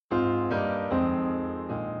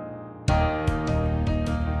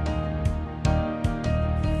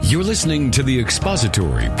You're listening to the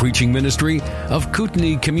expository preaching ministry of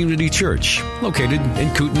Kootenai Community Church, located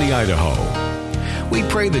in Kootenai, Idaho. We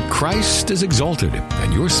pray that Christ is exalted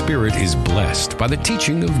and your spirit is blessed by the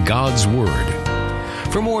teaching of God's Word.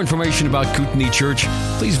 For more information about Kootenai Church,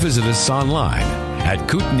 please visit us online at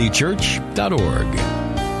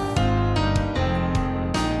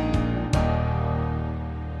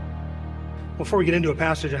kootenaichurch.org. Before we get into a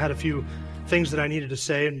passage, I had a few things that I needed to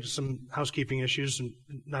say and some housekeeping issues, and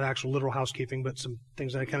not actual literal housekeeping, but some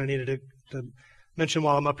things that I kind of needed to mention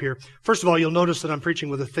while I'm up here. First of all, you'll notice that I'm preaching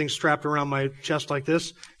with a thing strapped around my chest like this.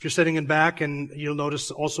 If you're sitting in back, and you'll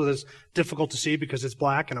notice also that it's difficult to see because it's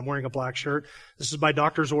black and I'm wearing a black shirt. This is by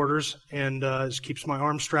doctor's orders, and this keeps my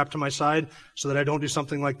arm strapped to my side so that I don't do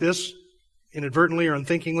something like this inadvertently or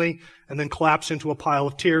unthinkingly and then collapse into a pile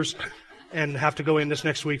of tears and have to go in this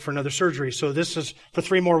next week for another surgery. So this is for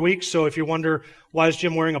 3 more weeks. So if you wonder, why is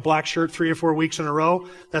Jim wearing a black shirt 3 or 4 weeks in a row?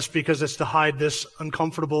 That's because it's to hide this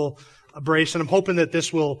uncomfortable brace. And I'm hoping that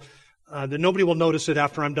this will, that nobody will notice it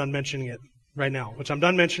after I'm done mentioning it right now, which I'm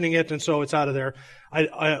done mentioning it, and so it's out of there.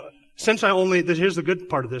 Here's the good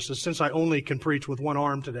part of this, is since I only can preach with one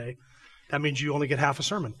arm today, that means you only get half a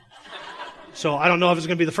sermon. So I don't know if it's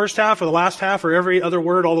going to be the first half or the last half or every other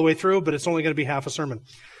word all the way through, but it's only going to be half a sermon.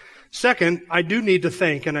 Second, I do need to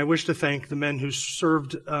thank, and I wish to thank, the men who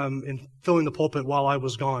served in filling the pulpit while I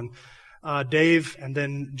was gone. Dave, and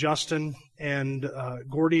then Justin, and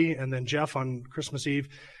Gordy, and then Jeff on Christmas Eve.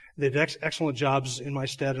 They did excellent jobs in my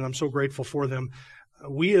stead, and I'm so grateful for them.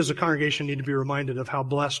 We as a congregation need to be reminded of how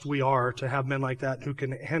blessed we are to have men like that who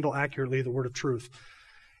can handle accurately the word of truth.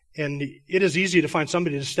 And it is easy to find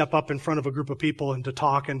somebody to step up in front of a group of people and to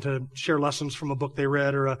talk and to share lessons from a book they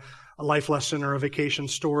read, or a life lesson, or a vacation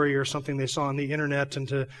story, or something they saw on the internet, and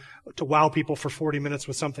to wow people for 40 minutes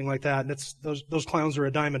with something like that. And it's those clowns are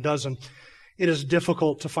a dime a dozen. It is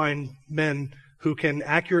difficult to find men who can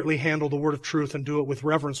accurately handle the word of truth and do it with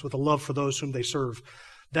reverence, with a love for those whom they serve.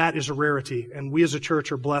 That is a rarity, and we as a church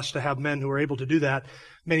are blessed to have men who are able to do that,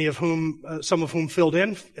 some of whom filled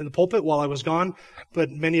in the pulpit while I was gone, but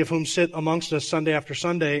many of whom sit amongst us Sunday after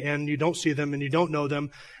Sunday, and you don't see them and you don't know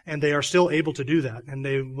them, and they are still able to do that, and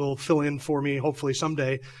they will fill in for me hopefully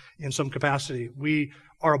someday in some capacity. We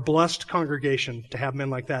are a blessed congregation to have men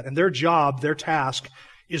like that, and their job, their task,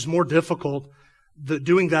 is more difficult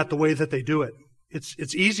doing that the way that they do it.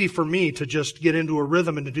 It's easy for me to just get into a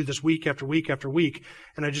rhythm and to do this week after week after week,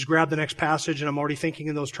 and I just grab the next passage and I'm already thinking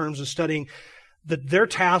in those terms and studying. That their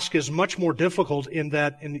task is much more difficult in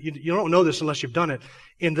that, and you don't know this unless you've done it,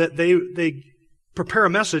 in that they prepare a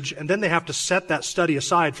message and then they have to set that study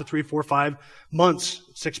aside for 3, 4, 5 months,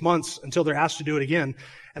 6 months until they're asked to do it again.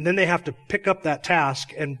 And then they have to pick up that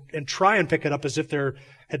task and try and pick it up as if they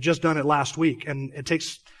had just done it last week. And it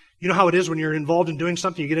takes, you know how it is when you're involved in doing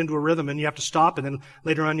something, you get into a rhythm and you have to stop, and then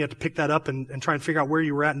later on you have to pick that up and try and figure out where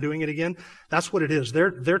you were at and doing it again. That's what it is.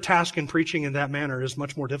 Their task in preaching in that manner is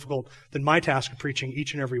much more difficult than my task of preaching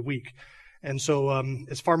each and every week. And so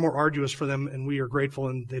it's far more arduous for them, and we are grateful,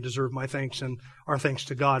 and they deserve my thanks and our thanks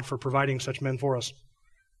to God for providing such men for us.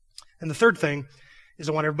 And the third thing is,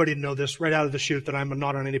 I want everybody to know this right out of the chute, that I'm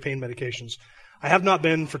not on any pain medications. I have not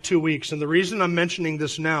been for 2 weeks, and the reason I'm mentioning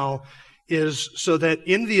this now is so that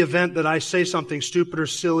in the event that I say something stupid or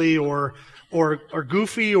silly or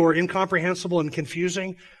goofy or incomprehensible and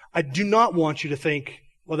confusing, I do not want you to think,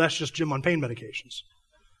 well, that's just Jim on pain medications.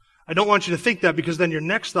 I don't want you to think that, because then your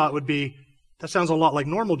next thought would be, that sounds a lot like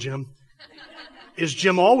normal Jim. Is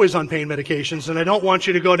Jim always on pain medications? And I don't want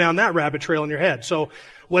you to go down that rabbit trail in your head. So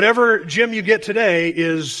whatever Jim you get today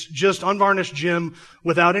is just unvarnished Jim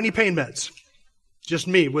without any pain meds. Just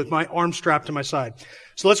me with my arm strapped to my side.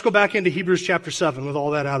 So let's go back into Hebrews chapter 7 with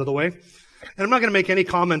all that out of the way. And I'm not going to make any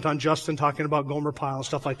comment on Justin talking about Gomer Pyle and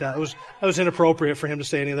stuff like that. That was inappropriate for him to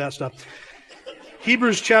say any of that stuff.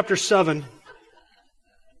 Hebrews chapter 7.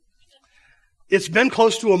 It's been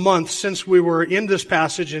close to a month since we were in this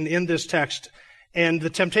passage and in this text. And the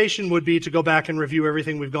temptation would be to go back and review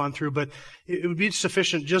everything we've gone through, but it would be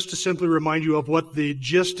sufficient just to simply remind you of what the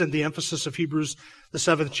gist and the emphasis of Hebrews, the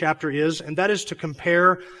 7th chapter, is, and that is to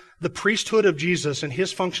compare the priesthood of Jesus and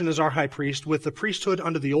his function as our high priest with the priesthood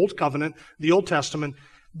under the Old Covenant, the Old Testament,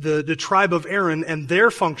 the tribe of Aaron and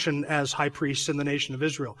their function as high priests in the nation of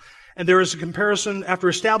Israel. And there is a comparison, after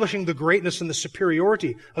establishing the greatness and the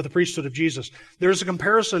superiority of the priesthood of Jesus, there is a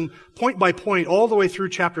comparison point by point all the way through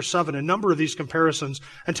chapter 7, a number of these comparisons,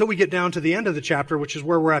 until we get down to the end of the chapter, which is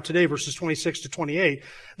where we're at today, verses 26 to 28.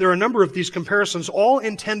 There are a number of these comparisons, all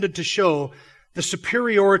intended to show the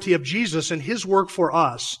superiority of Jesus and his work for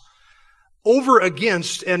us over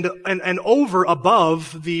against and over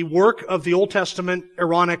above the work of the Old Testament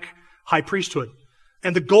Aaronic high priesthood.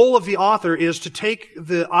 And the goal of the author is to take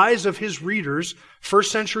the eyes of his readers,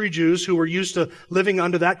 first century Jews who were used to living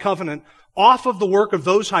under that covenant, off of the work of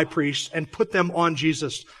those high priests and put them on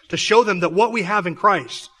Jesus, to show them that what we have in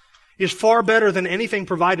Christ is far better than anything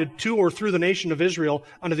provided to or through the nation of Israel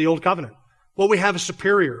under the Old Covenant. What we have is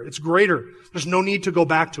superior. It's greater. There's no need to go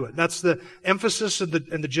back to it. That's the emphasis and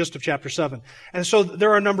the gist of chapter 7. And so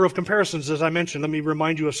there are a number of comparisons, as I mentioned. Let me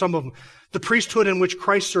remind you of some of them. The priesthood in which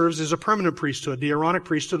Christ serves is a permanent priesthood. The Aaronic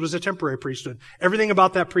priesthood was a temporary priesthood. Everything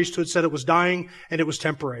about that priesthood said it was dying and it was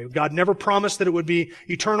temporary. God never promised that it would be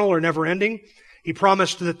eternal or never ending. He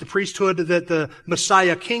promised that the priesthood that the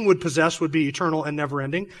Messiah King would possess would be eternal and never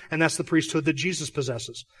ending. And that's the priesthood that Jesus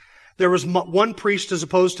possesses. There was one priest as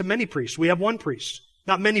opposed to many priests. We have one priest,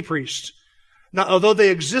 not many priests. Now, although they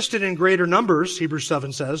existed in greater numbers, Hebrews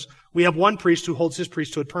 7 says, we have one priest who holds his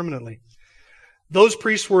priesthood permanently. Those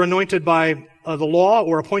priests were anointed by the law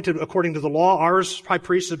or appointed according to the law. Our high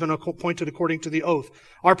priest has been appointed according to the oath.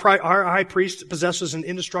 Our high priest possesses an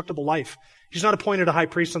indestructible life. He's not appointed a high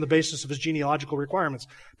priest on the basis of his genealogical requirements,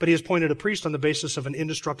 but he is appointed a priest on the basis of an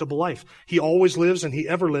indestructible life. He always lives and he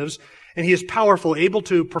ever lives, and he is powerful, able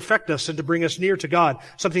to perfect us and to bring us near to God,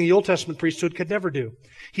 something the Old Testament priesthood could never do.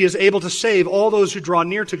 He is able to save all those who draw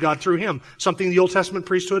near to God through him, something the Old Testament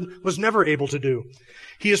priesthood was never able to do.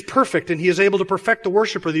 He is perfect and he is able to perfect the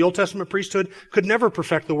worshiper. The Old Testament priesthood could never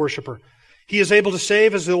perfect the worshiper. He is able to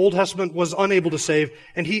save as the Old Testament was unable to save,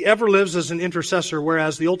 and he ever lives as an intercessor,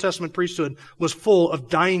 whereas the Old Testament priesthood was full of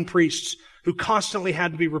dying priests who constantly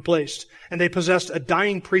had to be replaced, and they possessed a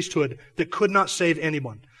dying priesthood that could not save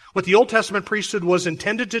anyone. What the Old Testament priesthood was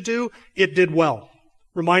intended to do, it did well.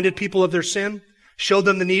 Reminded people of their sin, showed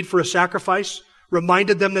them the need for a sacrifice,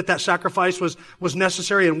 reminded them that sacrifice was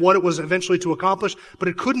necessary and what it was eventually to accomplish, but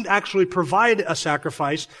it couldn't actually provide a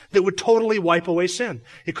sacrifice that would totally wipe away sin.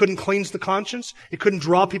 It couldn't cleanse the conscience. It couldn't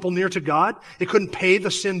draw people near to God. It couldn't pay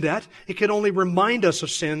the sin debt. It could only remind us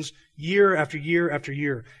of sins year after year after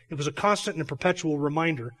year. It was a constant and perpetual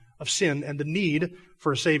reminder of sin and the need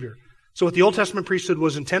for a Savior. So what the Old Testament priesthood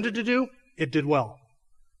was intended to do, it did well.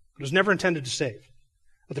 It was never intended to save.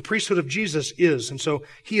 But the priesthood of Jesus is, and so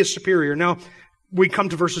he is superior. Now, we come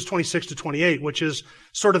to verses 26 to 28, which is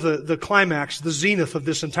sort of the climax, the zenith of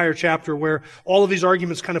this entire chapter, where all of these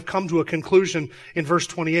arguments kind of come to a conclusion in verse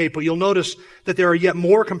 28. But you'll notice that there are yet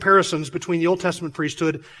more comparisons between the Old Testament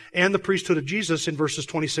priesthood and the priesthood of Jesus in verses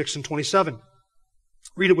 26 and 27.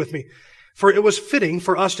 Read it with me. For it was fitting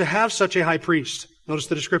for us to have such a high priest. Notice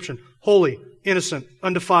the description. Holy, innocent,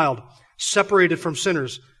 undefiled, separated from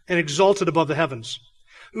sinners, and exalted above the heavens,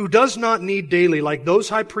 who does not need daily, like those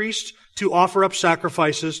high priests, to offer up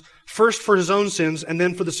sacrifices, first for his own sins and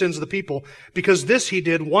then for the sins of the people, because this he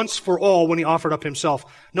did once for all when he offered up himself.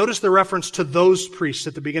 Notice the reference to those priests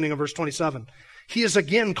at the beginning of verse 27. He is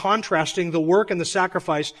again contrasting the work and the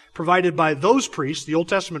sacrifice provided by those priests, the Old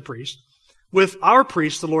Testament priests, with our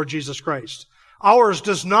priest, the Lord Jesus Christ. Ours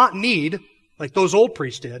does not need, like those old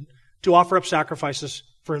priests did, to offer up sacrifices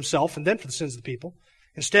for himself and then for the sins of the people.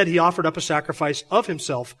 Instead, he offered up a sacrifice of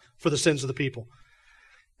himself for the sins of the people.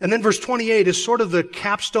 And then verse 28 is sort of the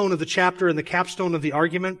capstone of the chapter and the capstone of the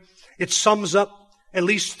argument. It sums up at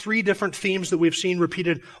least three different themes that we've seen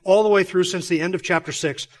repeated all the way through since the end of chapter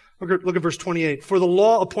 6. Look at verse 28. For the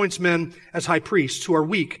law appoints men as high priests who are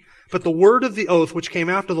weak, but the word of the oath which came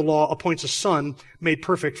after the law appoints a son made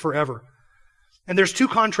perfect forever. And there's two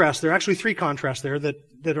contrasts there, actually three contrasts there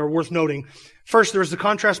that are worth noting. First, there's the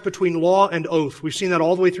contrast between law and oath. We've seen that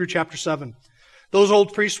all the way through chapter 7. Those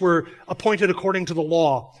old priests were appointed according to the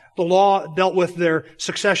law. The law dealt with their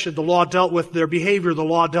succession. The law dealt with their behavior. The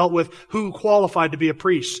law dealt with who qualified to be a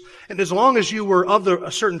priest. And as long as you were of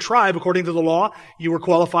a certain tribe, according to the law, you were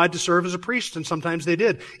qualified to serve as a priest, and sometimes they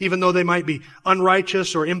did. Even though they might be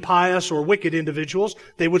unrighteous or impious or wicked individuals,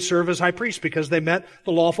 they would serve as high priests because they met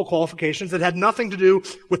the lawful qualifications that had nothing to do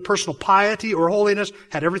with personal piety or holiness,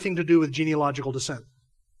 had everything to do with genealogical descent.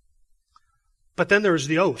 But then there is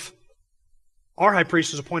the oath. Our high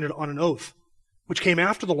priest is appointed on an oath, which came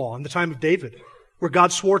after the law in the time of David, where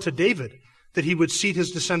God swore to David that he would seat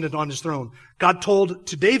his descendant on his throne. God told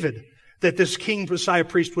to David that this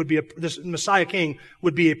Messiah king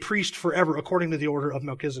would be a priest forever according to the order of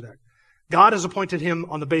Melchizedek. God has appointed him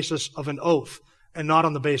on the basis of an oath and not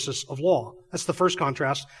on the basis of law. That's the first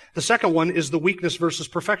contrast. The second one is the weakness versus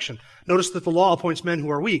perfection. Notice that the law appoints men who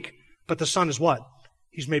are weak, but the Son is what?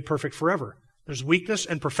 He's made perfect forever. There's weakness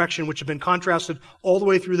and perfection which have been contrasted all the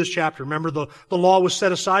way through this chapter. Remember, the law was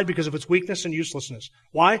set aside because of its weakness and uselessness.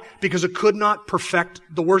 Why? Because it could not perfect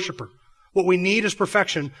the worshiper. What we need is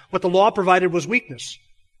perfection. What the law provided was weakness.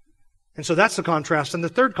 And so that's the contrast. And the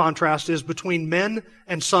third contrast is between men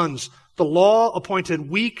and sons. The law appointed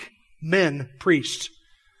weak men priests.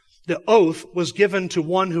 The oath was given to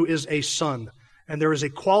one who is a son. And there is a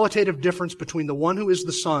qualitative difference between the one who is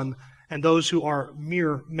the son and those who are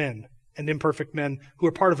mere men and imperfect men who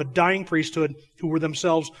are part of a dying priesthood, who were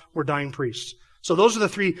themselves dying priests. So those are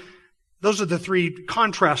the three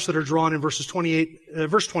contrasts that are drawn in verse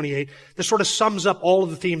 28. This sort of sums up all of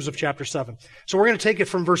the themes of chapter 7. So we're going to take it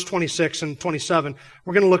from verse 26 and 27.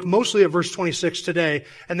 We're going to look mostly at verse 26 today,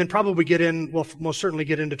 and then probably most certainly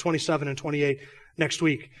get into 27 and 28 next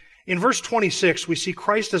week. In verse 26, we see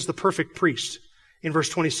Christ as the perfect priest. In verse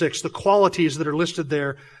 26, the qualities that are listed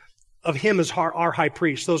there of him as our high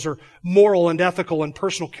priest. Those are moral and ethical and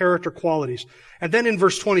personal character qualities. And then in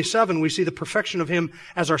verse 27, we see the perfection of him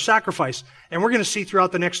as our sacrifice. And we're going to see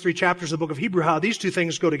throughout the next 3 chapters of the book of Hebrew how these two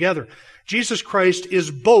things go together. Jesus Christ is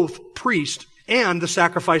both priest and the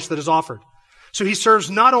sacrifice that is offered. So he serves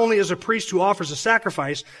not only as a priest who offers a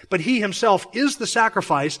sacrifice, but he himself is the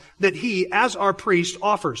sacrifice that he, as our priest,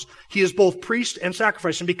 offers. He is both priest and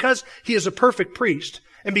sacrifice. And because he is a perfect priest,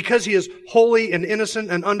 and because he is holy and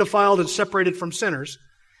innocent and undefiled and separated from sinners,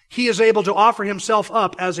 he is able to offer himself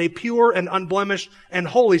up as a pure and unblemished and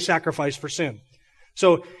holy sacrifice for sin.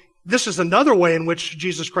 So this is another way in which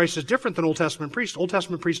Jesus Christ is different than Old Testament priests. Old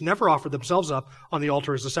Testament priests never offered themselves up on the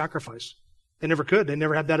altar as a sacrifice. They never could. They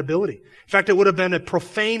never had that ability. In fact, it would have been a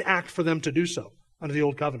profane act for them to do so under the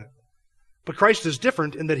Old Covenant. But Christ is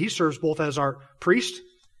different in that he serves both as our priest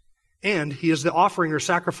and he is the offering or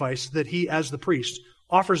sacrifice that he, as the priest,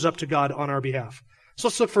 offers up to God on our behalf. So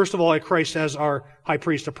let's look first of all at Christ as our high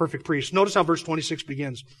priest, a perfect priest. Notice how verse 26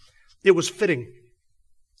 begins. It was fitting.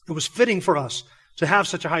 It was fitting for us to have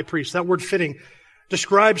such a high priest. That word fitting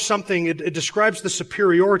describes something, it describes the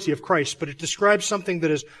superiority of Christ, but it describes something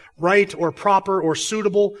that is right or proper or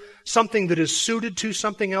suitable, something that is suited to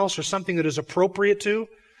something else or something that is appropriate to.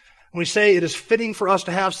 When we say it is fitting for us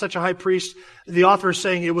to have such a high priest, the author is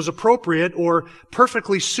saying it was appropriate or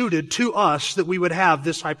perfectly suited to us that we would have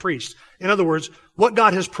this high priest. In other words, what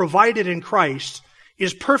God has provided in Christ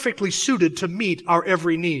is perfectly suited to meet our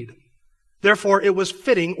every need. Therefore, it was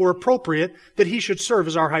fitting or appropriate that he should serve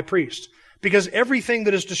as our high priest. Because everything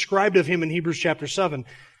that is described of him in Hebrews chapter 7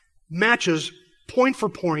 matches point for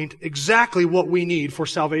point exactly what we need for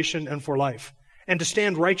salvation and for life, and to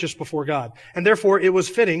stand righteous before God. And therefore, it was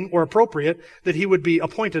fitting or appropriate that he would be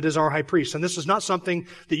appointed as our high priest. And this is not something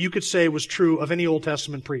that you could say was true of any Old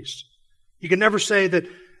Testament priest. You can never say that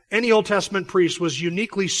any Old Testament priest was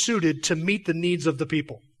uniquely suited to meet the needs of the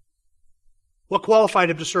people. What qualified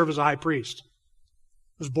him to serve as a high priest?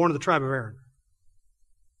 He was born of the tribe of Aaron.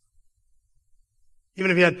 Even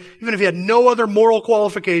if he had no other moral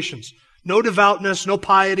qualifications, no devoutness, no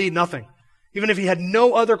piety, nothing. Even if he had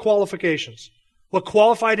no other qualifications, what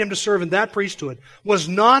qualified him to serve in that priesthood was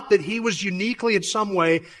not that he was uniquely in some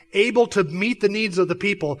way able to meet the needs of the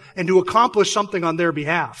people and to accomplish something on their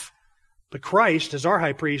behalf. But Christ, as our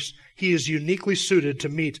high priest, he is uniquely suited to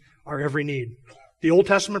meet our every need. The Old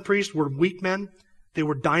Testament priests were weak men. They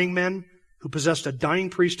were dying men who possessed a dying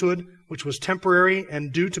priesthood, which was temporary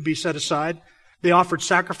and due to be set aside. They offered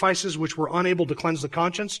sacrifices which were unable to cleanse the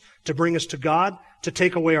conscience, to bring us to God, to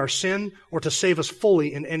take away our sin, or to save us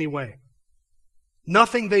fully in any way.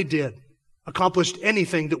 Nothing they did accomplished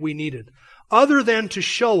anything that we needed, other than to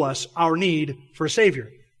show us our need for a Savior.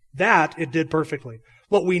 That it did perfectly.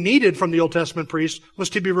 What we needed from the Old Testament priest was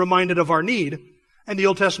to be reminded of our need, and the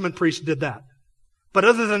Old Testament priest did that. But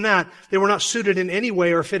other than that, they were not suited in any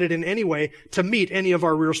way or fitted in any way to meet any of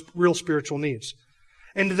our real spiritual needs.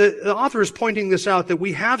 And the author is pointing this out, that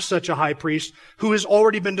we have such a high priest who has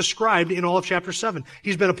already been described in all of chapter 7.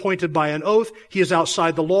 He's been appointed by an oath. He is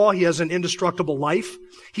outside the law. He has an indestructible life.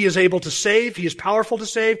 He is able to save. He is powerful to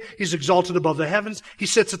save. He's exalted above the heavens. He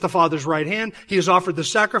sits at the Father's right hand. He has offered the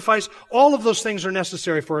sacrifice. All of those things are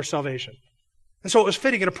necessary for our salvation. And so it was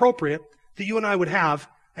fitting and appropriate that you and I would have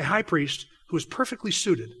a high priest who is perfectly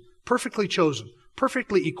suited, perfectly chosen,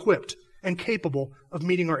 perfectly equipped, and capable of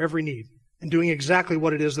meeting our every need and doing exactly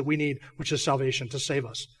what it is that we need, which is salvation, to save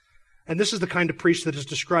us. And this is the kind of priest that is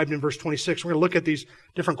described in verse 26. We're going to look at these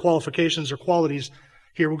different qualifications or qualities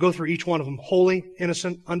here. We'll go through each one of them. Holy,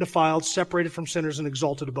 innocent, undefiled, separated from sinners, and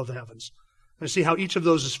exalted above the heavens. And see how each of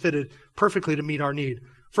those is fitted perfectly to meet our need.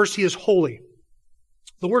 First, he is holy.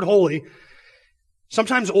 The word holy,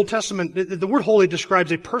 sometimes Old Testament, the word holy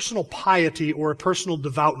describes a personal piety or a personal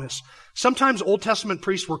devoutness. Sometimes Old Testament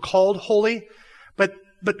priests were called holy,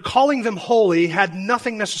 but calling them holy had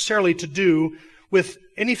nothing necessarily to do with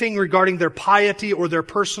anything regarding their piety or their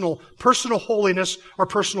personal holiness or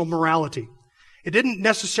personal morality. It didn't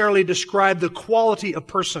necessarily describe the quality of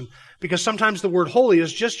person, because sometimes the word holy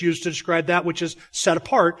is just used to describe that which is set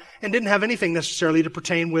apart and didn't have anything necessarily to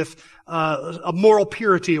pertain with a moral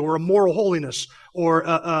purity or a moral holiness or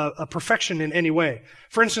a perfection in any way.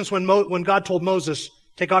 For instance, when God told Moses,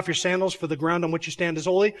 take off your sandals, for the ground on which you stand is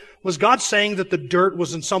holy, was God saying that the dirt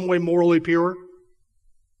was in some way morally pure?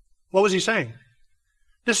 What was he saying?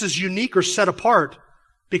 This is unique or set apart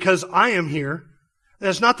because I am here. And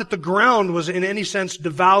it's not that the ground was in any sense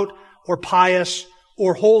devout or pious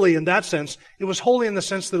or holy in that sense. It was holy in the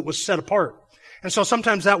sense that it was set apart. And so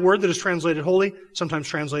sometimes that word that is translated holy, sometimes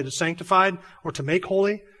translated sanctified or to make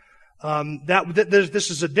holy, this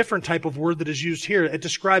is a different type of word that is used here. It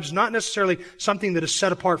describes not necessarily something that is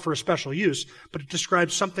set apart for a special use, but it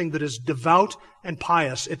describes something that is devout and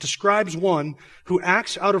pious. It describes one who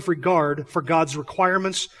acts out of regard for God's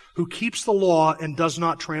requirements, who keeps the law and does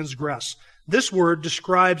not transgress. This word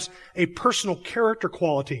describes a personal character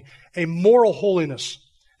quality, a moral holiness,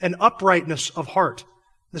 an uprightness of heart.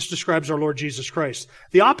 This describes our Lord Jesus Christ.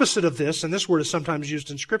 The opposite of this, and this word is sometimes used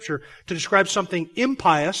in Scripture to describe something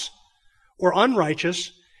impious or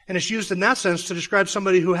unrighteous, and it's used in that sense to describe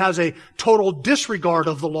somebody who has a total disregard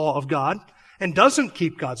of the law of God and doesn't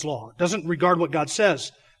keep God's law, doesn't regard what God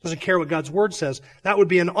says, doesn't care what God's word says. That would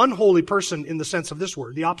be an unholy person in the sense of this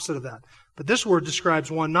word, the opposite of that. But this word describes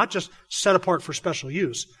one not just set apart for special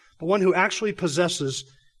use, but one who actually possesses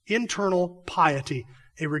internal piety,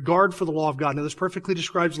 a regard for the law of God. Now, this perfectly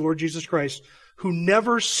describes the Lord Jesus Christ, who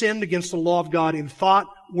never sinned against the law of God in thought,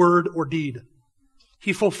 word, or deed.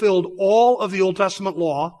 He fulfilled all of the Old Testament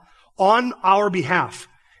law on our behalf.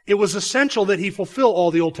 It was essential that he fulfill all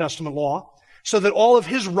the Old Testament law so that all of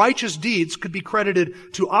his righteous deeds could be credited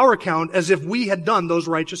to our account as if we had done those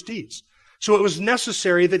righteous deeds. So it was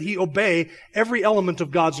necessary that he obey every element of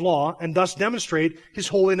God's law and thus demonstrate his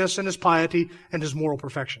holiness and his piety and his moral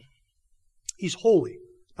perfection. He's holy,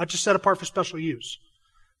 not just set apart for special use,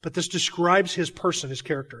 but this describes his person, his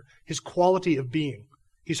character, his quality of being.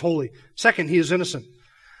 He's holy. Second, he is innocent.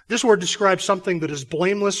 This word describes something that is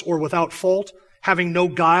blameless or without fault, having no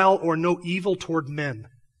guile or no evil toward men.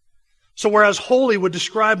 So whereas holy would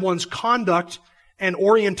describe one's conduct and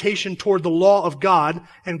orientation toward the law of God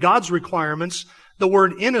and God's requirements, the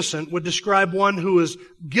word innocent would describe one who is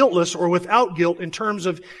guiltless or without guilt in terms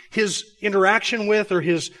of his interaction with or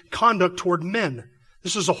his conduct toward men.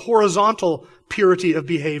 This is a horizontal purity of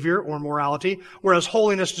behavior or morality, whereas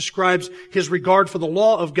holiness describes his regard for the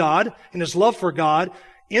law of God and his love for God.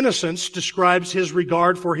 Innocence describes his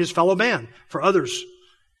regard for his fellow man, for others,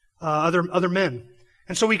 other men.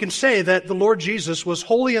 And so we can say that the Lord Jesus was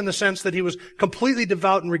holy in the sense that he was completely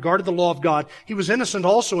devout and regarded the law of God. He was innocent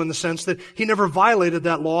also in the sense that he never violated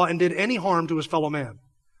that law and did any harm to his fellow man.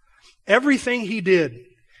 Everything he did,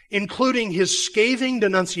 including his scathing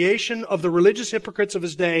denunciation of the religious hypocrites of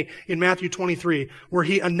his day in Matthew 23, where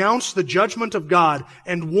he announced the judgment of God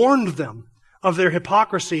and warned them of their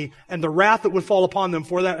hypocrisy and the wrath that would fall upon them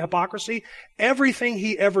for that hypocrisy, everything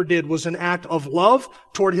he ever did was an act of love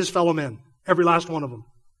toward his fellow men, every last one of them.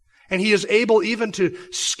 And he is able even to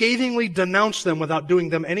scathingly denounce them without doing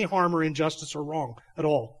them any harm or injustice or wrong at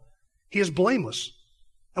all. He is blameless.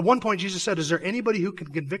 At one point, Jesus said, "Is there anybody who can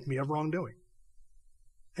convict me of wrongdoing?"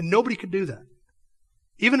 And nobody could do that.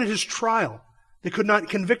 Even at his trial, they could not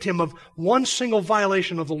convict him of one single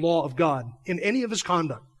violation of the law of God in any of his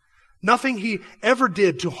conduct. Nothing he ever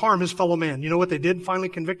did to harm his fellow man. You know what they did finally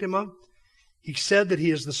convict him of? He said that he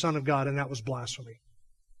is the Son of God, and that was blasphemy.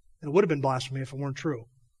 And it would have been blasphemy if it weren't true.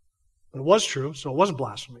 But it was true, so it wasn't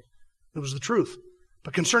blasphemy. It was the truth.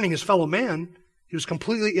 But concerning his fellow man, he was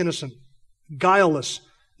completely innocent, guileless,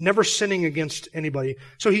 never sinning against anybody.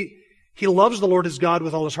 So he loves the Lord his God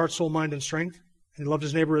with all his heart, soul, mind, and strength. And he loved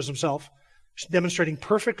his neighbor as himself, demonstrating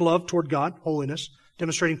perfect love toward God, holiness,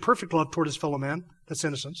 demonstrating perfect love toward his fellow man, that's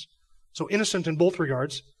innocence. So innocent in both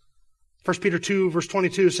regards. 1 Peter 2, verse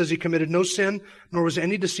 22 says he committed no sin, nor was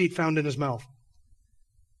any deceit found in his mouth.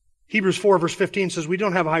 Hebrews 4, verse 15 says, we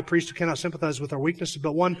don't have a high priest who cannot sympathize with our weaknesses,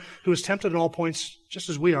 but one who is tempted in all points just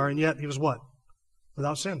as we are, and yet he was what?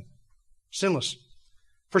 Without sin. Sinless.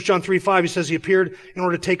 1 John 3, 5, he says he appeared in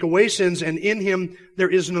order to take away sins, and in him there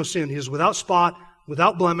is no sin. He is without spot,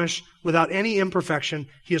 without blemish, without any imperfection.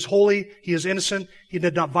 He is holy. He is innocent. He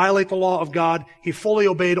did not violate the law of God. He fully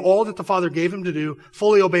obeyed all that the Father gave him to do,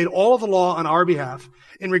 fully obeyed all of the law on our behalf.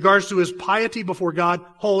 In regards to his piety before God,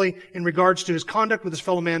 holy. In regards to his conduct with his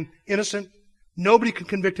fellow man, innocent. Nobody could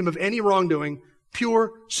convict him of any wrongdoing,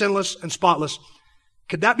 pure, sinless, and spotless.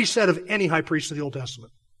 Could that be said of any high priest of the Old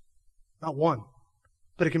Testament? Not one.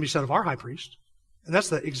 but it can be said of our high priest. And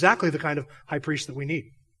that's exactly the kind of high priest that we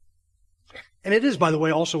need. And it is, by the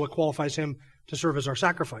way, also what qualifies him to serve as our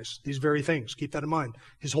sacrifice. These very things. Keep that in mind.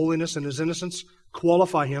 His holiness and his innocence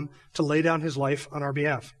qualify him to lay down his life on our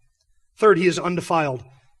behalf. Third, he is undefiled.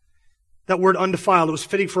 That word undefiled, it was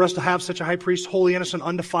fitting for us to have such a high priest, holy, innocent,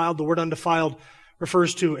 undefiled. The word undefiled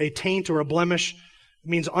refers to a taint or a blemish. It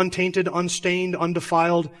means untainted, unstained,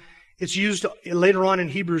 undefiled. It's used later on in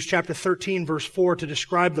Hebrews chapter 13, verse 4, to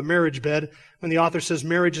describe the marriage bed, when the author says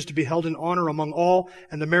marriage is to be held in honor among all,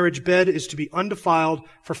 and the marriage bed is to be undefiled.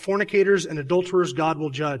 For fornicators and adulterers God will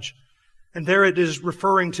judge. And there it is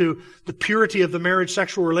referring to the purity of the marriage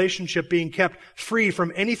sexual relationship being kept free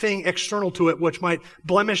from anything external to it which might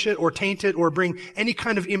blemish it or taint it or bring any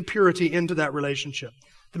kind of impurity into that relationship.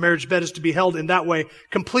 The marriage bed is to be held in that way,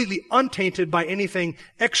 completely untainted by anything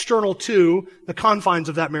external to the confines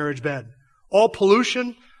of that marriage bed. All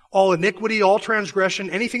pollution, all iniquity, all transgression,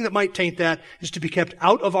 anything that might taint that is to be kept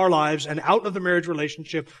out of our lives and out of the marriage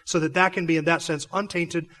relationship so that that can be, in that sense,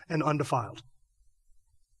 untainted and undefiled.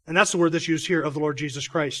 And that's the word that's used here of the Lord Jesus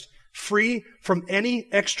Christ. Free from any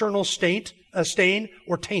external stain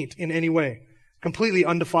or taint in any way. Completely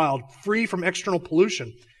undefiled. Free from external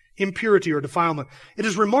pollution, impurity, or defilement. It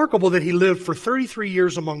is remarkable that he lived for 33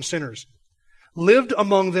 years among sinners. Lived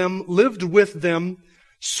among them, lived with them,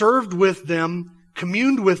 served with them,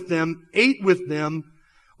 communed with them, ate with them,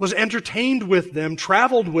 was entertained with them,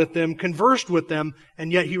 traveled with them, conversed with them,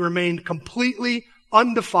 and yet he remained completely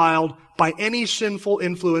undefiled by any sinful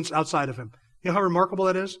influence outside of him. You know how remarkable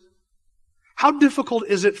that is? How difficult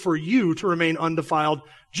is it for you to remain undefiled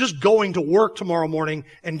just going to work tomorrow morning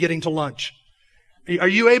and getting to lunch? Are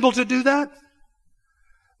you able to do that?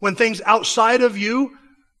 When things outside of you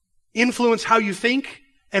influence how you think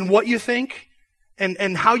and what you think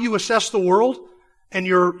and how you assess the world and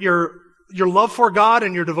your love for God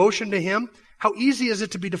and your devotion to Him, how easy is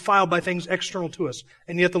it to be defiled by things external to us?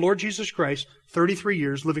 And yet the Lord Jesus Christ, 33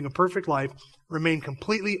 years, living a perfect life, remained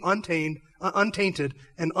completely untainted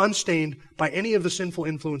and unstained by any of the sinful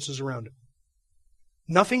influences around him.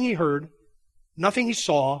 Nothing he heard, nothing he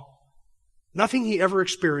saw, nothing he ever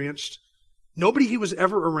experienced, nobody he was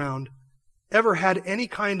ever around, ever had any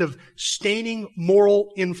kind of staining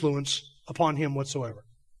moral influence upon him whatsoever.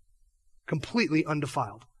 Completely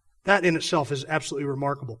undefiled. That in itself is absolutely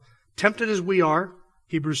remarkable. Tempted as we are,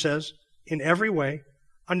 Hebrews says, in every way,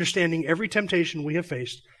 understanding every temptation we have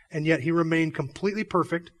faced, and yet he remained completely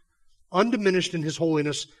perfect, undiminished in his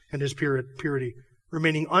holiness and his purity,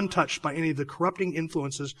 remaining untouched by any of the corrupting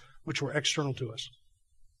influences which were external to us.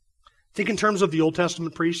 Think in terms of the Old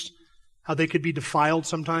Testament priests, how they could be defiled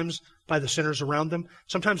sometimes by the sinners around them.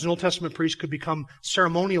 Sometimes an Old Testament priest could become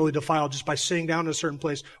ceremonially defiled just by sitting down in a certain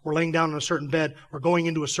place or laying down in a certain bed or going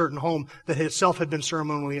into a certain home that itself had been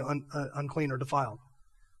ceremonially unclean or defiled.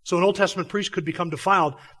 So an Old Testament priest could become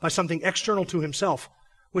defiled by something external to himself,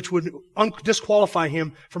 which would disqualify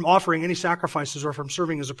him from offering any sacrifices or from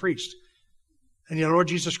serving as a priest. And yet Lord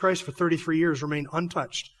Jesus Christ for 33 years remained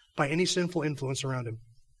untouched by any sinful influence around him.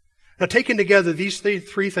 Now taken together, these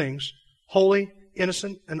three things, holy,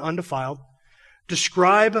 innocent, and undefiled,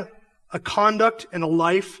 describe a conduct and a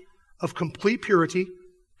life of complete purity,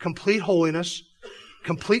 complete holiness,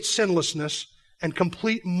 complete sinlessness, and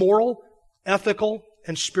complete moral, ethical,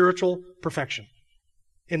 and spiritual perfection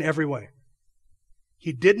in every way.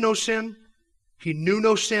 He did no sin. He knew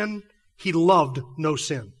no sin. He loved no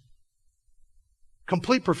sin.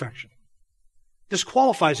 Complete perfection. This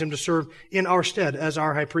qualifies him to serve in our stead as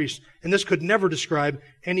our high priest. And this could never describe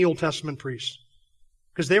any Old Testament priest,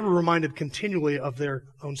 because they were reminded continually of their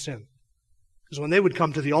own sin. Because when they would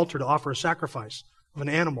come to the altar to offer a sacrifice of an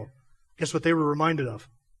animal, guess what they were reminded of?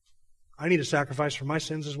 I need a sacrifice for my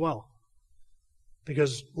sins as well.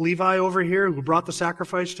 Because Levi over here, who brought the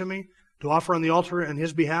sacrifice to me to offer on the altar on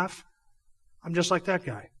his behalf, I'm just like that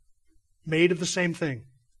guy. Made of the same thing.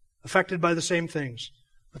 Affected by the same things.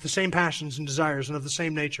 With the same passions and desires and of the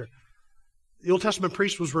same nature. The Old Testament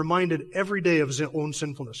priest was reminded every day of his own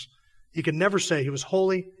sinfulness. He could never say he was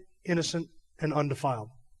holy, innocent, and undefiled.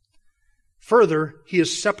 Further, he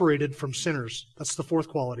is separated from sinners. That's the fourth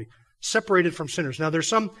quality. Separated from sinners. Now, there's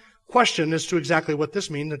some question as to exactly what this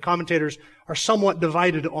means. The commentators are somewhat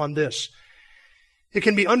divided on this. It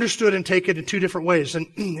can be understood and taken in two different ways. And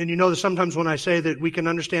you know that sometimes when I say that we can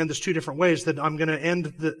understand this two different ways, that I'm going to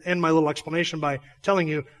end my little explanation by telling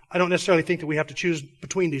you I don't necessarily think that we have to choose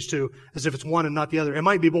between these two as if it's one and not the other. It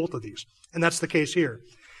might be both of these. And that's the case here.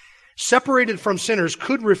 Separated from sinners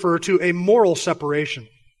could refer to a moral separation.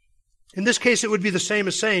 In this case, it would be the same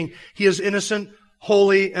as saying he is innocent,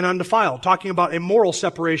 holy and undefiled, talking about a moral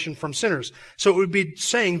separation from sinners. So it would be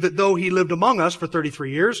saying that though he lived among us for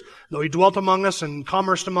 33 years, though he dwelt among us and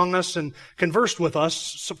commerced among us and conversed with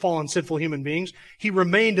us, fallen, sinful human beings, he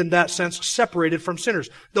remained in that sense separated from sinners.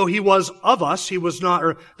 Though he was of us, he was not,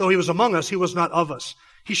 or though he was among us, he was not of us.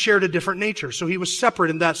 He shared a different nature. So he was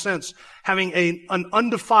separate in that sense, having an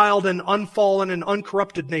undefiled and unfallen and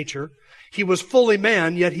uncorrupted nature. He was fully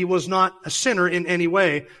man, yet he was not a sinner in any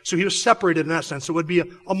way. So he was separated in that sense. It would be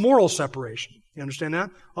a moral separation. You understand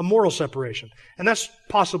that? A moral separation. And that's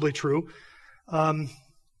possibly true.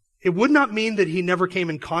 It would not mean that he never came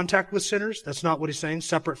in contact with sinners. That's not what he's saying,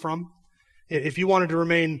 separate from. If you wanted to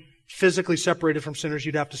remain physically separated from sinners,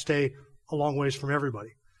 you'd have to stay a long ways from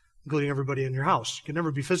everybody, including everybody in your house. You could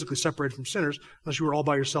never be physically separated from sinners unless you were all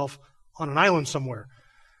by yourself on an island somewhere.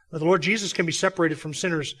 But the Lord Jesus can be separated from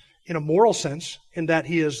sinners in a moral sense, in that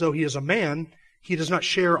he is, though he is a man, he does not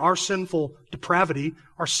share our sinful depravity,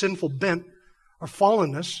 our sinful bent, our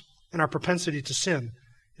fallenness, and our propensity to sin.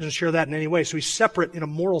 He doesn't share that in any way. So he's separate in a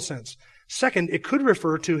moral sense. Second, it could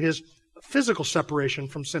refer to his physical separation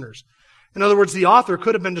from sinners. In other words, the author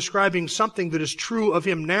could have been describing something that is true of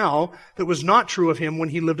him now that was not true of him when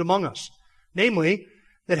he lived among us. Namely,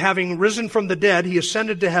 that having risen from the dead, he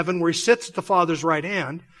ascended to heaven where he sits at the Father's right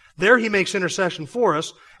hand. There he makes intercession for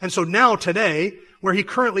us. And so now, today, where he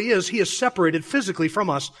currently is, he is separated physically from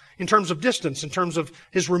us in terms of distance, in terms of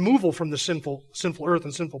his removal from the sinful earth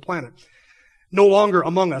and sinful planet. No longer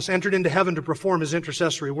among us, entered into heaven to perform his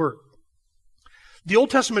intercessory work. The Old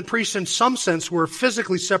Testament priests, in some sense, were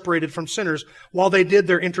physically separated from sinners while they did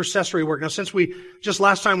their intercessory work. Now, since we, just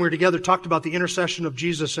last time we were together, talked about the intercession of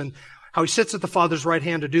Jesus and how he sits at the Father's right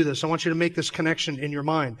hand to do this, I want you to make this connection in your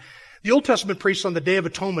mind. The Old Testament priest on the Day of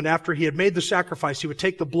Atonement, after he had made the sacrifice, he would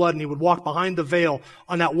take the blood and he would walk behind the veil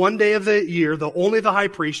on that one day of the year, only the high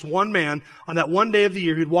priest, one man, on that one day of the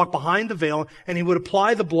year, he'd walk behind the veil and he would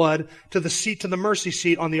apply the blood to the mercy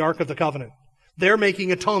seat on the Ark of the Covenant. There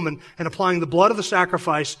making atonement and applying the blood of the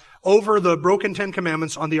sacrifice over the broken Ten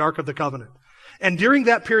Commandments on the Ark of the Covenant. And during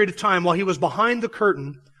that period of time, while he was behind the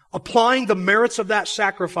curtain, applying the merits of that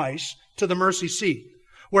sacrifice to the mercy seat,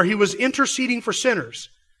 where he was interceding for sinners,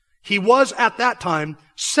 he was at that time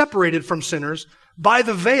separated from sinners by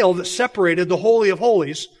the veil that separated the Holy of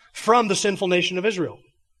Holies from the sinful nation of Israel.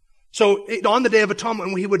 So on the Day of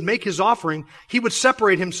Atonement, when he would make his offering, he would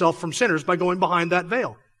separate himself from sinners by going behind that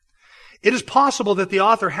veil. It is possible that the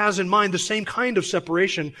author has in mind the same kind of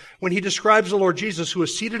separation when he describes the Lord Jesus, who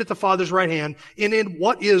is seated at the Father's right hand in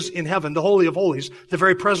what is in heaven, the Holy of Holies, the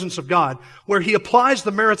very presence of God, where he applies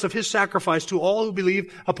the merits of his sacrifice to all who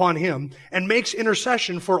believe upon him and makes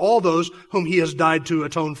intercession for all those whom he has died to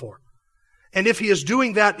atone for. And if he is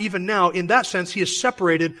doing that even now, in that sense, he is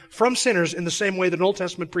separated from sinners in the same way that an Old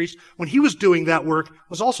Testament priest, when he was doing that work,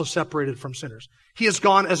 was also separated from sinners. He has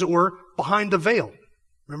gone, as it were, behind the veil.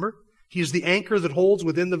 Remember? He is the anchor that holds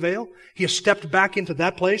within the veil. He has stepped back into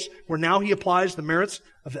that place where now he applies the merits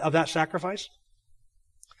of that sacrifice.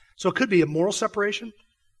 So it could be a moral separation.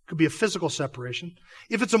 It could be a physical separation.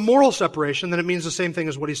 If it's a moral separation, then it means the same thing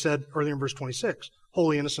as what he said earlier in verse 26.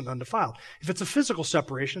 Holy, innocent, undefiled. If it's a physical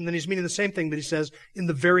separation, then he's meaning the same thing that he says in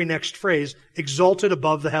the very next phrase, exalted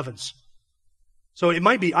above the heavens. So it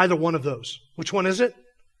might be either one of those. Which one is it?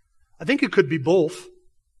 I think it could be both.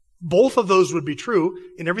 Both of those would be true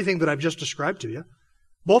in everything that I've just described to you.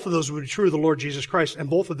 Both of those would be true of the Lord Jesus Christ, and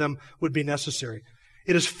both of them would be necessary.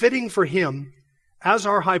 It is fitting for him, as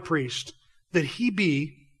our high priest, that he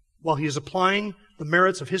be, while he is applying the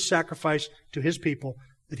merits of his sacrifice to his people,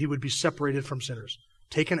 that he would be separated from sinners,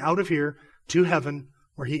 taken out of here to heaven,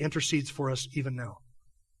 where he intercedes for us even now,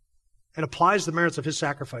 and applies the merits of his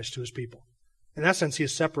sacrifice to his people. In that sense, he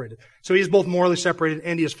is separated. So he is both morally separated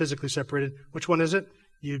and he is physically separated. Which one is it?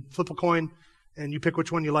 You flip a coin, and you pick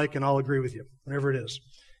which one you like, and I'll agree with you, whatever it is.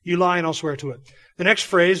 You lie, and I'll swear to it. The next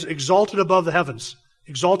phrase, exalted above the heavens.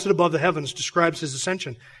 Exalted above the heavens describes his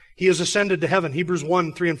ascension. He has ascended to heaven. Hebrews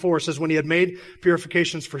 1, 3, and 4 says, when he had made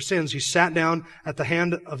purifications for sins, he sat down at the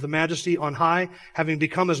hand of the Majesty on high, having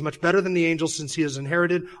become as much better than the angels, since he has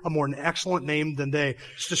inherited a more excellent name than they.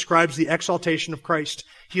 This describes the exaltation of Christ.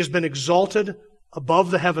 He has been exalted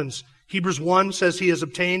above the heavens. Hebrews 1 says he has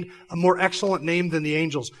obtained a more excellent name than the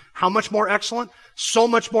angels. How much more excellent? So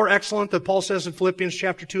much more excellent that Paul says in Philippians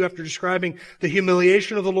chapter 2, after describing the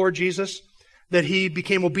humiliation of the Lord Jesus, that he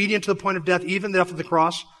became obedient to the point of death, even the death of the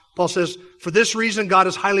cross. Paul says, for this reason God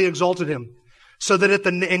has highly exalted him, so that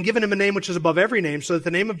and given him a name which is above every name, so that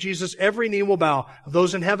the name of Jesus every knee will bow, of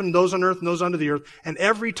those in heaven, those on earth, and those under the earth, and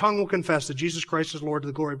every tongue will confess that Jesus Christ is Lord, to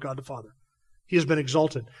the glory of God the Father. He has been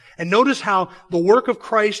exalted. And notice how the work of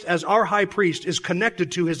Christ as our high priest is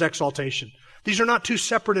connected to his exaltation. These are not two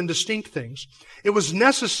separate and distinct things. It was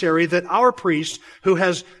necessary that our priest, who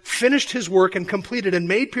has finished his work and completed and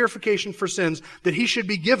made purification for sins, that he should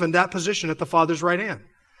be given that position at the Father's right hand.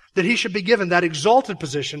 That he should be given that exalted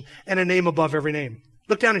position and a name above every name.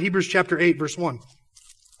 Look down at Hebrews chapter 8, verse 1.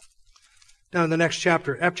 Down in the next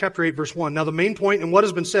chapter, chapter 8, verse 1. Now the main point in what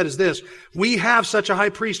has been said is this: we have such a high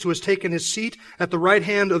priest who has taken his seat at the right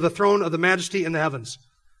hand of the throne of the majesty in the heavens.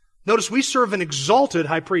 Notice we serve an exalted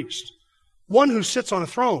high priest. One who sits on a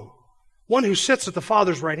throne. One who sits at the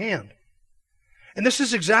Father's right hand. And this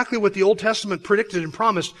is exactly what the Old Testament predicted and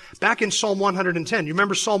promised back in Psalm 110. You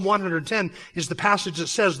remember Psalm 110 is the passage that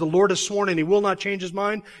says, the Lord has sworn and he will not change his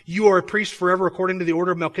mind. You are a priest forever according to the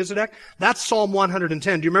order of Melchizedek. That's Psalm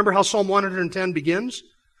 110. Do you remember how Psalm 110 begins?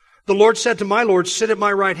 The Lord said to my Lord, sit at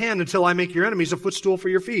my right hand until I make your enemies a footstool for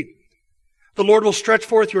your feet. The Lord will stretch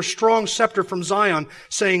forth your strong scepter from Zion,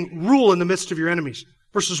 saying, rule in the midst of your enemies.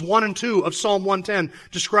 Verses 1 and 2 of Psalm 110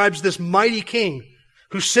 describes this mighty king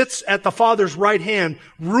who sits at the Father's right hand,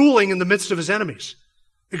 ruling in the midst of his enemies,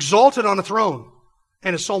 exalted on a throne.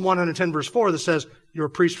 And it's Psalm 110 verse 4 that says, you're a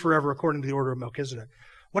priest forever according to the order of Melchizedek.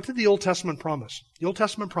 What did the Old Testament promise? The Old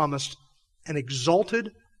Testament promised an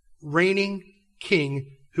exalted, reigning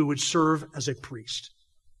king who would serve as a priest.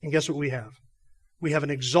 And guess what we have? We have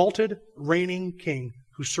an exalted, reigning king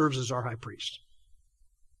who serves as our high priest.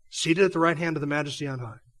 Seated at the right hand of the majesty on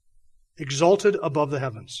high. Exalted above the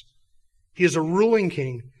heavens. He is a ruling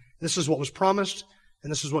king. This is what was promised, and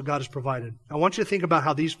this is what God has provided. I want you to think about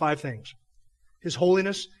how these 5 things, his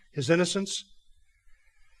holiness, his innocence,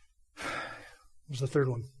 what was the third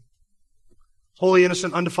one? Holy,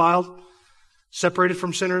 innocent, undefiled, separated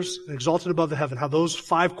from sinners, and exalted above the heaven. How those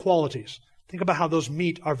 5 qualities, think about how those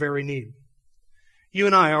meet our very need. You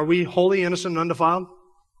and I, are we holy, innocent, and undefiled?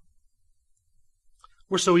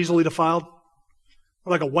 We're so easily defiled.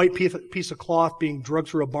 We're like a white piece of cloth being dragged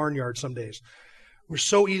through a barnyard some days. We're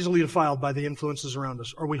so easily defiled by the influences around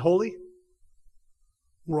us. Are we holy?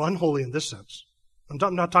 We're unholy in this sense.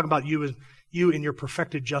 I'm not talking about you in your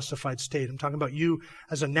perfected, justified state. I'm talking about you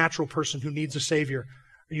as a natural person who needs a Savior.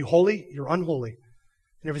 Are you holy? You're unholy.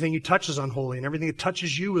 And everything you touch is unholy. And everything that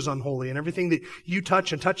touches you is unholy. And everything that you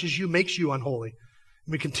touch and touches you makes you unholy.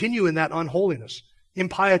 And we continue in that unholiness.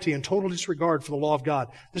 Impiety and total disregard for the law of God.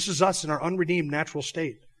 This is us in our unredeemed natural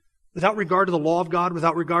state. Without regard to the law of God,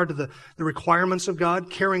 without regard to the requirements of God,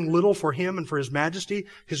 caring little for Him and for His majesty,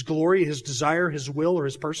 His glory, His desire, His will, or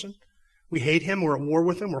His person. We hate Him, we're at war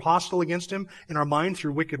with Him, we're hostile against Him in our mind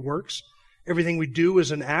through wicked works. Everything we do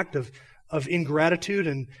is an act of ingratitude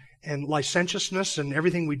and licentiousness, and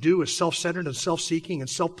everything we do is self-centered and self-seeking and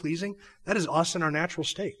self-pleasing. That is us in our natural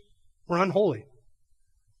state. We're unholy.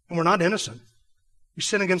 And we're not innocent. We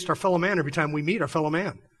sin against our fellow man every time we meet our fellow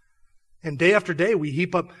man. And day after day, we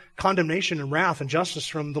heap up condemnation and wrath and justice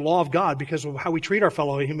from the law of God because of how we treat our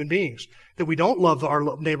fellow human beings. That we don't love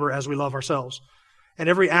our neighbor as we love ourselves. And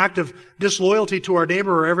every act of disloyalty to our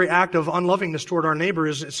neighbor or every act of unlovingness toward our neighbor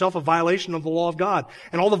is itself a violation of the law of God.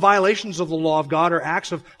 And all the violations of the law of God are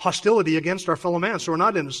acts of hostility against our fellow man. So we're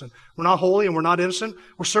not innocent. We're not holy and we're not innocent.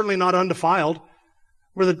 We're certainly not undefiled.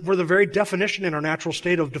 We're the very definition in our natural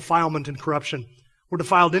state of defilement and corruption. We're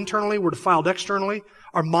defiled internally. We're defiled externally.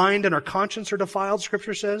 Our mind and our conscience are defiled,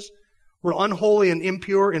 Scripture says. We're unholy and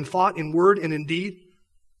impure in thought, in word, and in deed.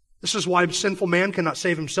 This is why sinful man cannot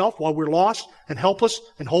save himself, while we're lost and helpless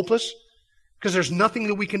and hopeless. Because there's nothing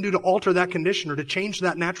that we can do to alter that condition or to change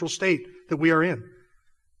that natural state that we are in.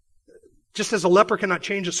 Just as a leper cannot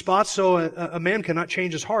change its spots, so a man cannot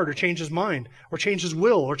change his heart or change his mind or change his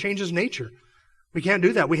will or change his nature. We can't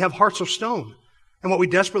do that. We have hearts of stone. And what we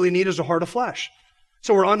desperately need is a heart of flesh.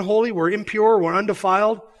 So we're unholy, we're impure, we're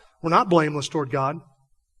undefiled, we're not blameless toward God.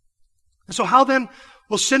 And so how then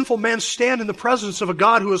will sinful man stand in the presence of a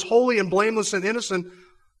God who is holy and blameless and innocent,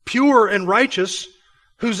 pure and righteous,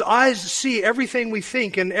 whose eyes see everything we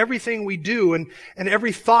think and everything we do and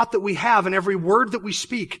every thought that we have and every word that we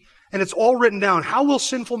speak, and it's all written down? How will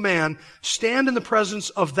sinful man stand in the presence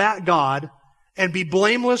of that God and be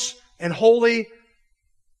blameless and holy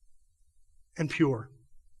and pure?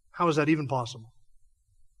 How is that even possible?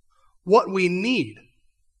 What we need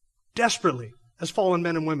desperately as fallen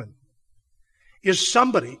men and women is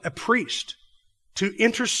somebody, a priest, to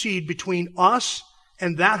intercede between us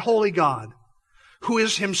and that holy God who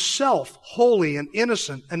is Himself holy and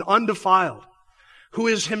innocent and undefiled, who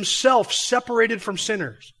is Himself separated from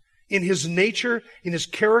sinners in His nature, in His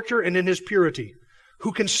character, and in His purity,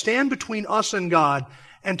 who can stand between us and God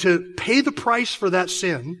and to pay the price for that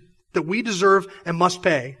sin that we deserve and must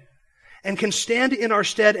pay, and can stand in our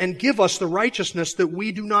stead and give us the righteousness that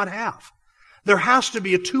we do not have. There has to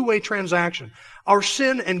be a two-way transaction. Our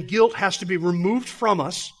sin and guilt has to be removed from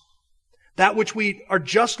us, that which we are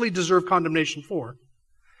justly deserve condemnation for.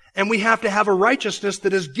 And we have to have a righteousness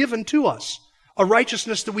that is given to us, a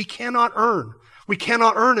righteousness that we cannot earn. We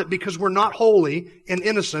cannot earn it because we're not holy and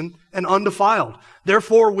innocent and undefiled.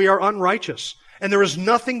 Therefore, we are unrighteous. And there is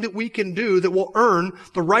nothing that we can do that will earn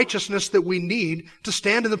the righteousness that we need to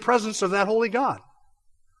stand in the presence of that holy God.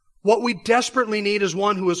 What we desperately need is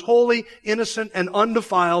one who is holy, innocent, and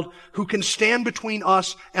undefiled, who can stand between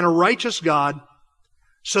us and a righteous God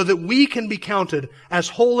so that we can be counted as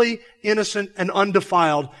holy, innocent, and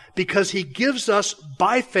undefiled because He gives us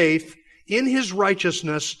by faith in His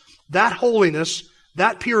righteousness that holiness,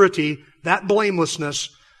 that purity, that blamelessness,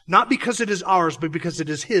 not because it is ours, but because it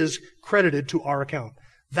is His credited to our account.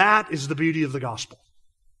 That is the beauty of the gospel.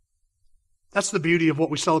 That's the beauty of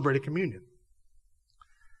what we celebrate at communion.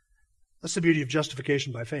 That's the beauty of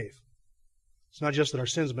justification by faith. It's not just that our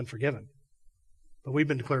sins have been forgiven, but we've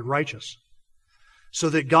been declared righteous. So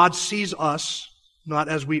that God sees us not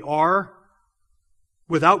as we are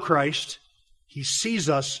without Christ. He sees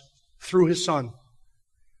us through His Son,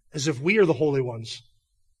 as if we are the holy ones,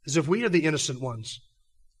 as if we are the innocent ones,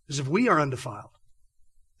 as if we are undefiled.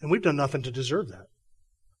 And we've done nothing to deserve that.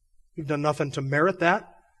 We've done nothing to merit that,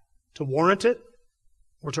 to warrant it,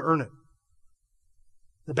 or to earn it.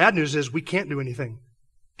 The bad news is we can't do anything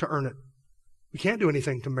to earn it. We can't do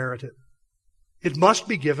anything to merit it. It must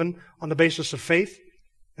be given on the basis of faith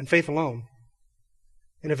and faith alone.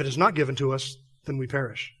 And if it is not given to us, then we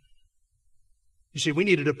perish. You see, we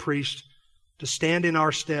needed a priest to stand in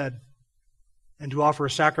our stead and to offer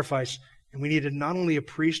a sacrifice. And we needed not only a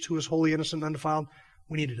priest who was holy, innocent, and undefiled,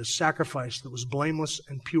 we needed a sacrifice that was blameless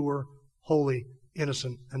and pure, holy,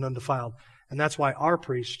 innocent, and undefiled. And that's why our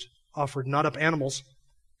priest offered not up animals,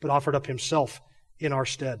 but offered up himself in our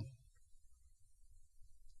stead.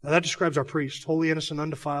 Now that describes our priest, holy, innocent,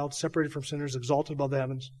 undefiled, separated from sinners, exalted above the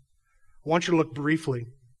heavens. I want you to look briefly,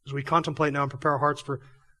 as we contemplate now and prepare our hearts for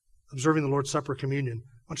observing the Lord's Supper communion.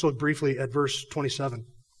 I want you to look briefly at verse 27.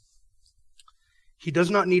 He does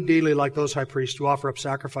not need daily, like those high priests, to offer up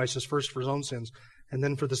sacrifices first for His own sins and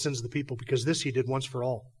then for the sins of the people, because this He did once for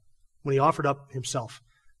all, when He offered up Himself.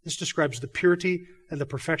 This describes the purity and the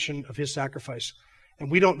perfection of His sacrifice.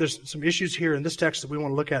 And there's some issues here in this text that we want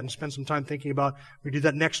to look at and spend some time thinking about. We do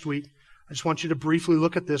that next week. I just want you to briefly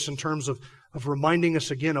look at this in terms of reminding us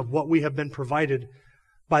again of what we have been provided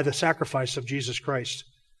by the sacrifice of Jesus Christ.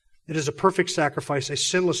 It is a perfect sacrifice, a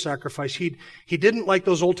sinless sacrifice. He didn't, like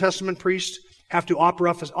those Old Testament priests, have to offer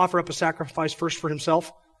up a sacrifice first for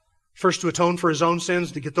Himself, first to atone for His own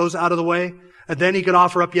sins, to get those out of the way, and then He could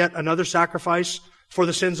offer up yet another sacrifice for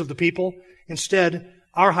the sins of the people. Instead,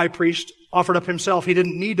 our high priest offered up Himself. He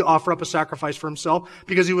didn't need to offer up a sacrifice for Himself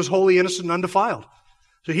because He was holy, innocent, and undefiled.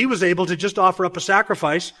 So He was able to just offer up a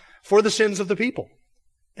sacrifice for the sins of the people.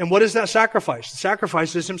 And what is that sacrifice? The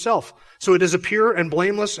sacrifice is Himself. So it is a pure and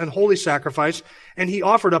blameless and holy sacrifice, and He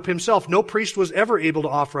offered up Himself. No priest was ever able to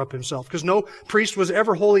offer up himself because no priest was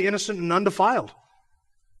ever holy, innocent, and undefiled.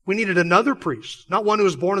 We needed another priest, not one who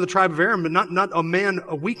was born of the tribe of Aaron, but not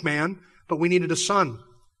a weak man, but we needed a son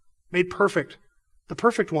made perfect. The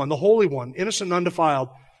perfect one, the holy one, innocent and undefiled,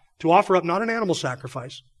 to offer up not an animal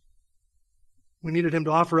sacrifice. We needed Him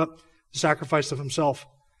to offer up the sacrifice of Himself.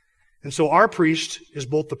 And so our priest is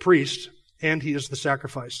both the priest and He is the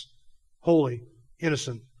sacrifice. Holy,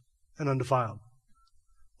 innocent, and undefiled.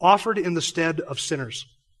 Offered in the stead of sinners.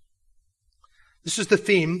 This is the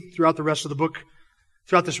theme throughout the rest of the book,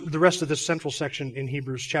 throughout the rest of this central section in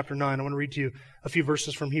Hebrews chapter 9. I want to read to you a few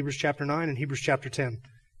verses from Hebrews chapter 9 and Hebrews chapter 10.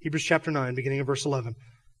 Hebrews chapter 9, beginning of verse 11.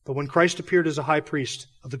 But when Christ appeared as a high priest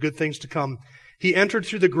of the good things to come, He entered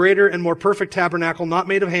through the greater and more perfect tabernacle, not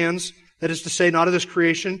made of hands, that is to say, not of this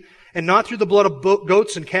creation, and not through the blood of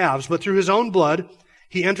goats and calves, but through His own blood,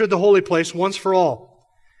 He entered the holy place once for all,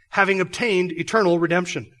 having obtained eternal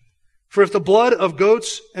redemption. For if the blood of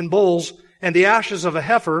goats and bulls and the ashes of a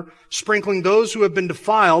heifer, sprinkling those who have been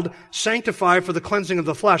defiled, sanctify for the cleansing of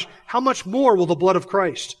the flesh, how much more will the blood of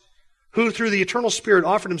Christ, who through the eternal Spirit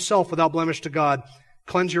offered Himself without blemish to God,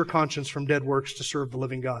 cleanse your conscience from dead works to serve the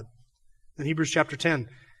living God. In Hebrews chapter 10,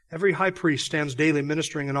 every high priest stands daily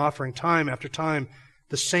ministering and offering time after time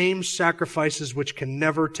the same sacrifices which can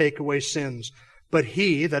never take away sins. But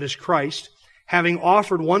He, that is Christ, having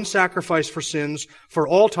offered one sacrifice for sins for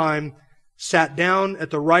all time, sat down at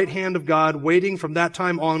the right hand of God, waiting from that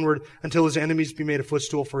time onward until His enemies be made a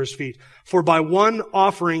footstool for His feet. For by one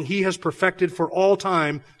offering He has perfected for all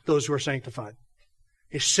time those who are sanctified.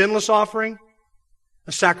 A sinless offering,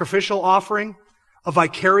 a sacrificial offering, a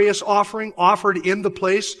vicarious offering offered in the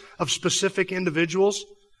place of specific individuals,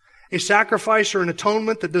 a sacrifice or an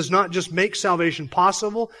atonement that does not just make salvation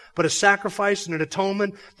possible, but a sacrifice and an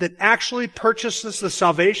atonement that actually purchases the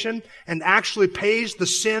salvation and actually pays the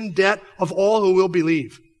sin debt of all who will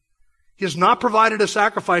believe. He has not provided a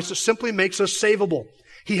sacrifice that simply makes us savable.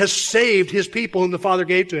 He has saved His people whom the Father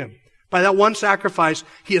gave to Him. By that one sacrifice,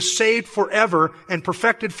 He has saved forever and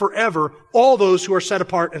perfected forever all those who are set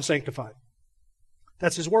apart and sanctified.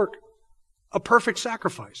 That's His work. A perfect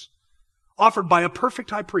sacrifice offered by a perfect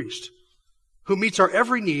high priest who meets our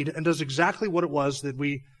every need and does exactly what it was that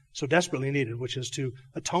we so desperately needed, which is to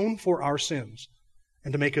atone for our sins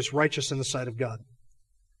and to make us righteous in the sight of God.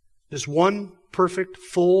 This one perfect,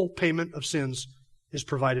 full payment of sins is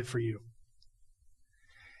provided for you.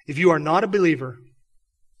 If you are not a believer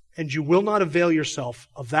and you will not avail yourself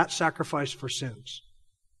of that sacrifice for sins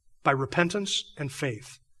by repentance and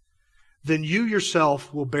faith, then you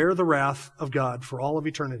yourself will bear the wrath of God for all of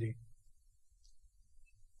eternity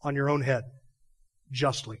on your own head,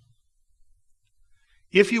 justly.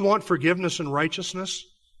 If you want forgiveness and righteousness,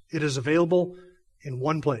 it is available in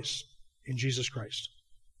one place, in Jesus Christ.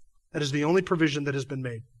 That is the only provision that has been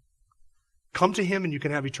made. Come to Him and you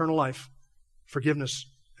can have eternal life, forgiveness,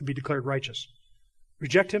 and be declared righteous.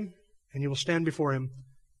 Reject Him and you will stand before Him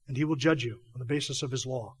and He will judge you on the basis of His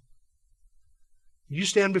law. You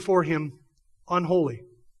stand before Him unholy,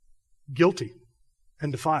 guilty,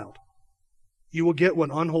 and defiled. You will get what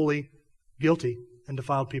unholy, guilty, and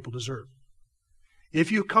defiled people deserve.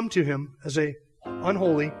 If you come to Him as a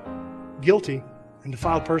unholy, guilty, and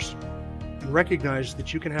defiled person and recognize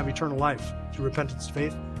that you can have eternal life through repentance and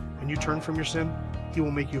faith, and you turn from your sin, He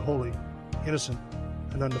will make you holy, innocent,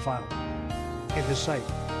 and undefiled in His sight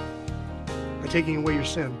by taking away your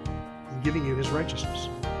sin and giving you His righteousness.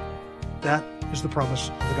 That is the promise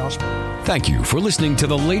of the gospel. Thank you for listening to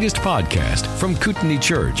the latest podcast from Kootenai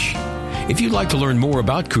Church. If you'd like to learn more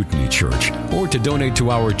about Kootenai Church or to donate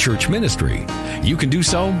to our church ministry, you can do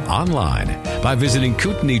so online by visiting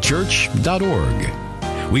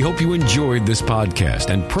kootenaichurch.org. We hope you enjoyed this podcast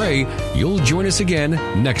and pray you'll join us again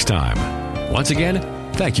next time. Once again,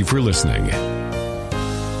 thank you for listening.